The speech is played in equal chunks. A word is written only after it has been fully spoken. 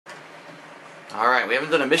Alright, we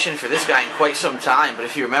haven't done a mission for this guy in quite some time, but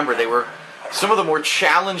if you remember, they were some of the more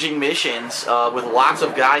challenging missions with lots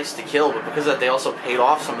of guys to kill, but because of that they also paid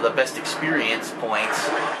off some of the best experience points.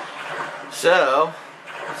 So,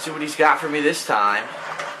 let's see what he's got for me this time.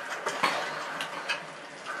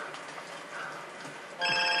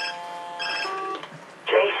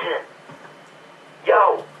 Jason.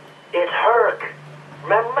 Yo, it's Herc.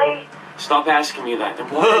 Remember me? Stop asking me that. Then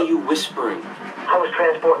why are you whispering? I was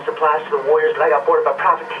transporting supplies to the Warriors, but I got boarded by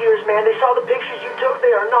profiteers, man. They saw the pictures you took.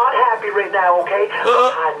 They are not happy right now, okay?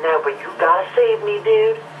 I'm hiding out, but you gotta save me,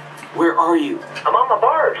 dude. Where are you? I'm on my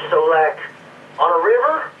barge, so, like, on a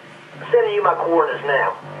river? I'm sending you my coordinates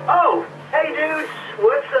now. Oh, hey, dudes.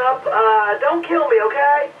 What's up? Don't kill me,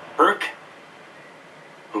 okay? Herc?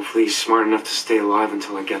 Hopefully he's smart enough to stay alive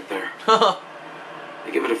until I get there. I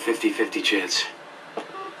give it a 50-50 chance.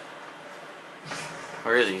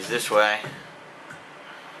 Where is he? He's this way.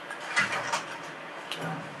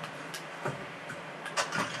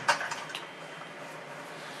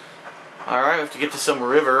 Alright, we have to get to some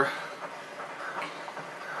river.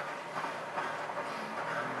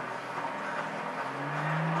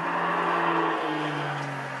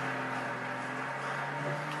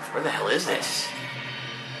 Where the hell is this?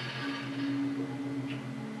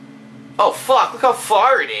 Oh fuck, look how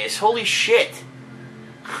far it is. Holy shit.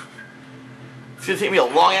 It's gonna take me a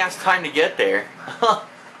long ass time to get there.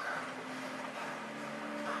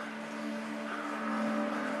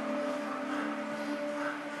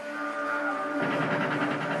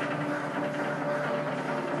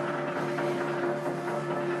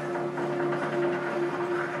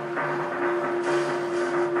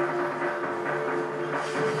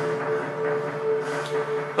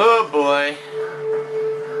 Oh boy.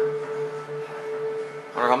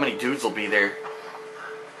 I wonder how many dudes will be there.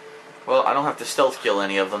 Well, I don't have to stealth kill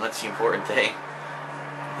any of them, that's the important thing.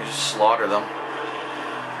 I just slaughter them.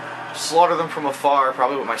 Slaughter them from afar,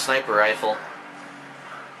 probably with my sniper rifle.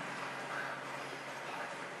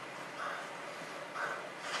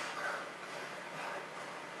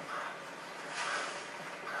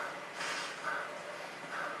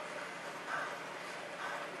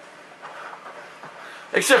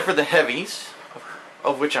 Except for the heavies,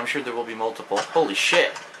 of which I'm sure there will be multiple. Holy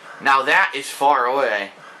shit. Now that is far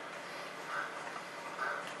away.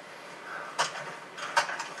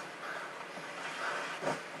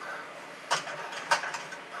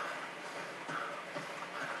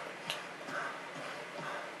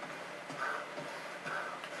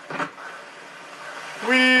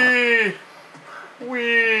 Wee!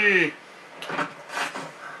 Wee!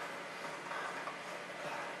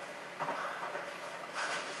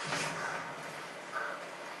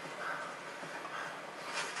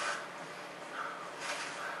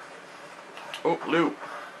 Oh, loot.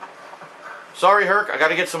 Sorry, Herc, I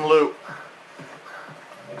gotta get some loot.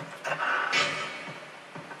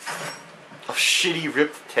 A shitty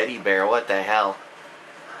ripped teddy bear, what the hell?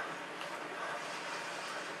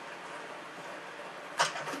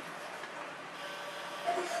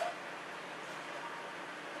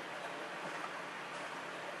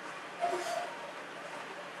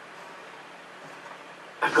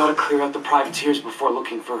 I've got to clear out the privateers before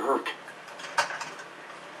looking for Herc.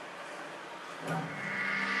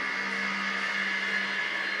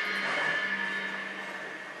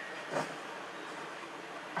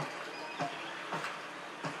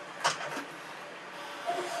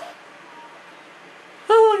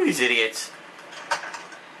 Oh, look at these idiots.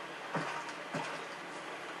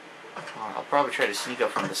 I'll probably try to sneak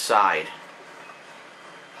up from the side.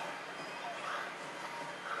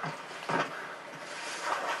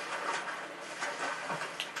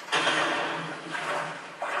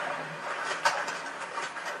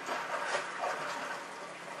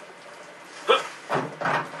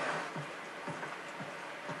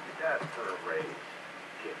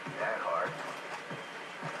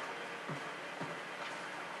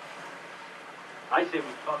 I say we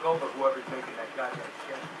fuck over whoever's making that goddamn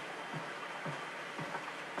change.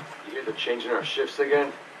 You hear the changing our shifts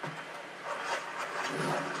again?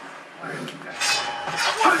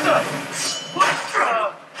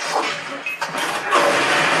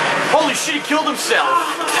 Holy shit, he killed himself!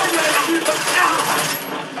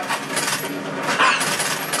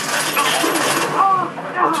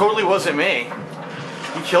 It totally wasn't me.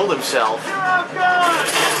 He killed himself.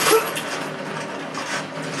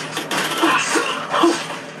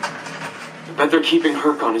 I bet they're keeping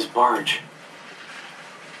Herc on his barge.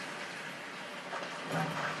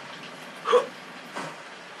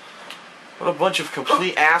 What a bunch of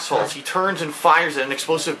complete assholes. He turns and fires at an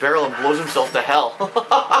explosive barrel and blows himself to hell.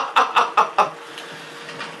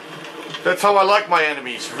 That's how I like my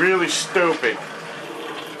enemies. Really stupid.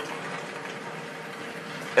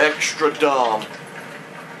 Extra dumb.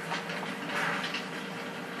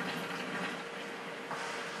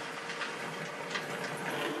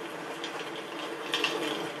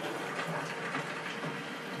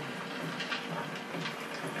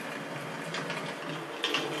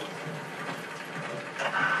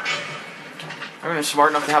 They weren't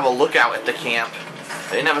smart enough to have a lookout at the camp.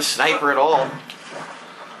 They didn't have a sniper at all.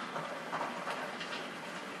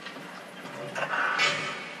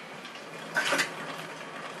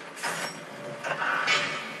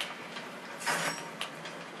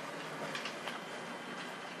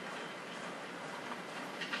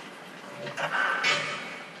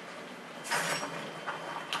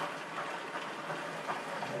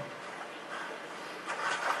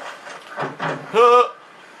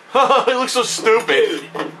 It looks so stupid. Dude,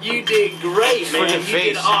 you did great, Just man. look at You face.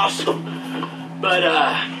 did awesome.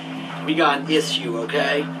 But, we got an issue,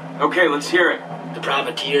 okay? Okay, let's hear it. The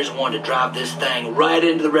privateers wanted to drive this thing right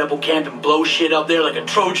into the rebel camp and blow shit up there like a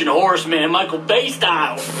Trojan horse, man, Michael Bay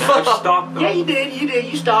style. I stopped them. Yeah, you did.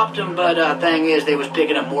 You stopped them, but thing is, they was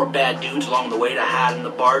picking up more bad dudes along the way to hide in the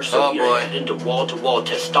barge, so Oh, you're boy. headed into wall-to-wall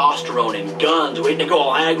testosterone and guns waiting to go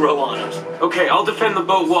all aggro on us. Okay, I'll defend the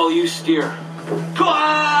boat while you steer.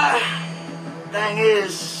 Thing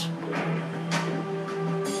is,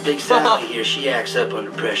 Big Sally here, she acts up under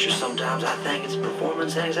pressure sometimes. I think it's a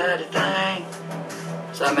performance anxiety thing.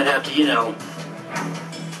 So I'm gonna have to,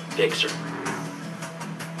 fix her.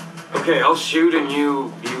 Okay, I'll shoot and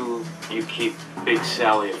you keep Big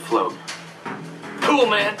Sally afloat. Cool,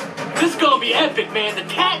 man. This is gonna be epic, man. The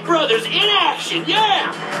Tat Brothers in action,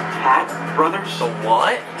 yeah! Tat Brothers? The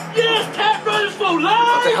what? Yes, Tat Brothers for life!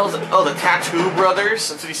 What the hell's it? Oh, the Tattoo Brothers?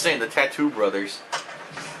 That's what he's saying, the Tattoo Brothers.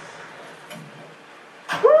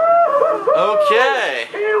 Okay.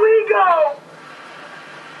 Here we go.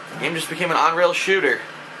 The game just became an on-rail shooter.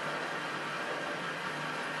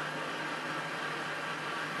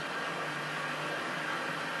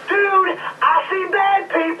 Dude, I see bad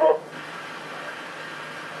people.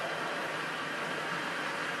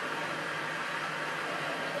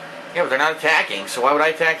 Yeah, but they're not attacking, so why would I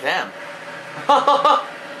attack them?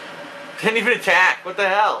 Didn't even attack. What the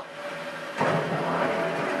hell?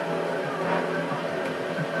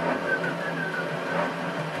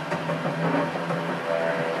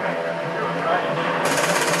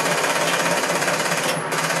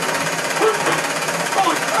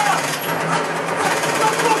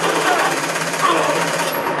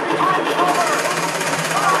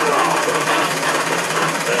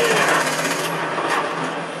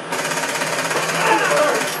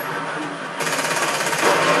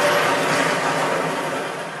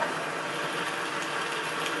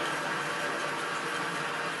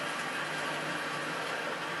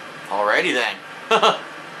 Alrighty then.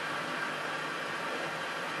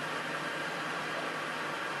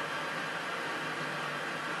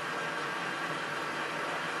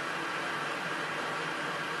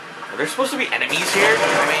 Are there supposed to be enemies here?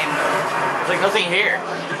 I mean, there's like nothing here.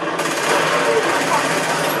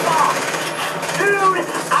 Dude,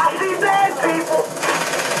 I see bad people.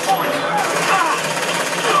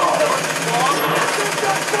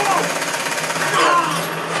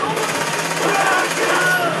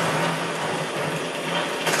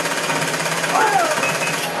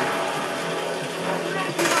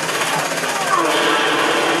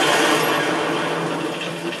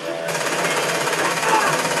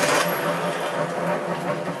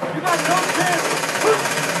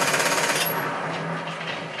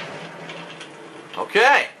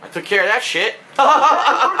 Okay, I took care of that shit. We're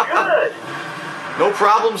good. No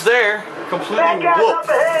problems there. Completely Bad guys up whooped.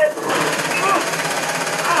 ahead.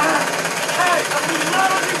 Hey, I'm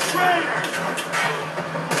not on your train!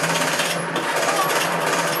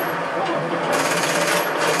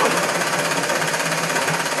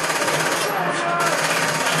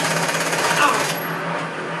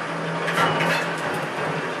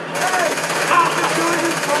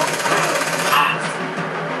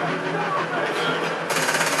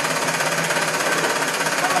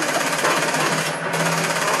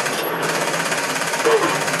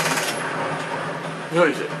 What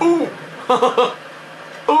is it? Ooh!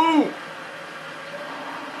 Ooh!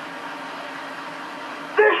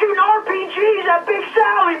 They're shooting RPGs at Big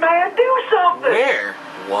Sally, man. Do something. Where?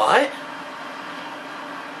 What?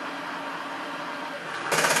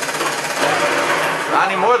 Not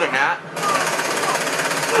anymore, they're not.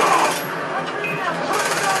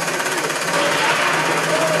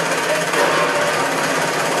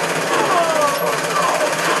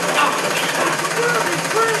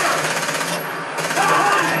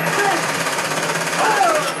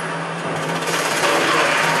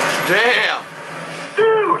 Damn!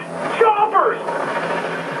 Dude! Choppers!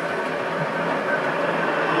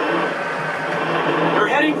 They're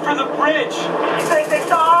heading for the bridge. You think they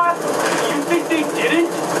saw us? You think they didn't?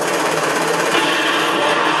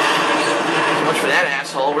 So much for that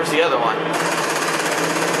asshole. Where's the other one?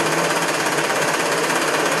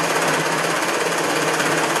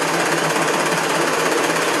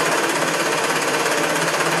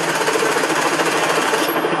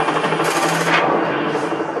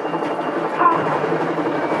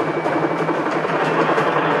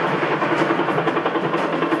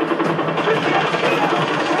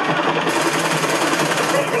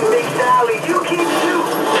 Facing Big Sally, you keep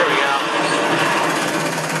shooting. There we go.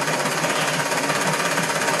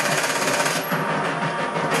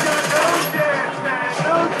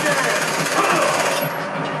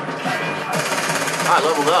 I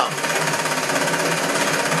leveled up.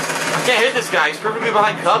 I can't hit this guy. He's perfectly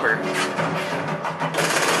behind cover.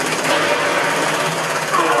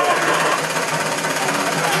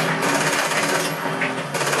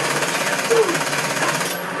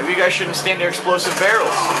 Maybe you guys shouldn't stand near explosive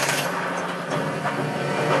barrels.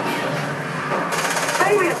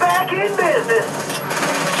 Baby's back in business.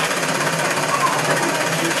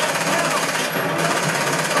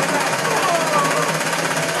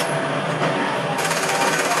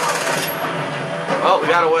 Oh, we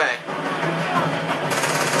got away.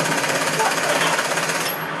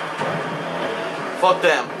 Fuck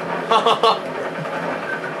them.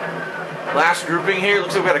 Last grouping here.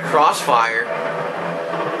 Looks like we got a crossfire.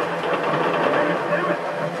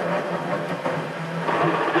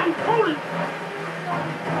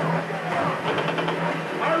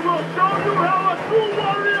 I will show you how a true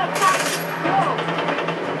warrior fights.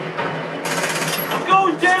 I'm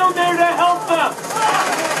going down there to help them.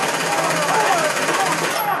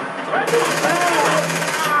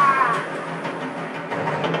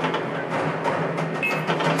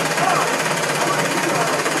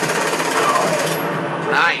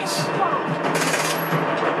 Nice.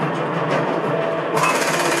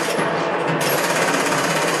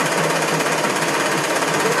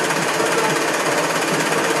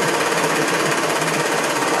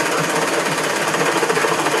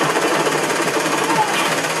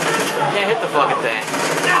 Can't hit the fucking thing.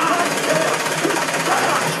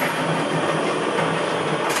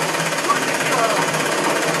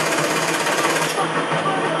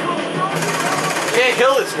 Can't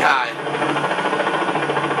kill this guy.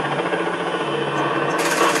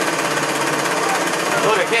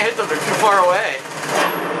 Look, I can't hit them. They're too far away.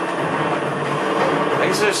 I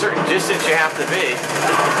guess there's a certain distance you have to be.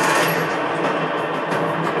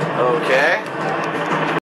 Okay.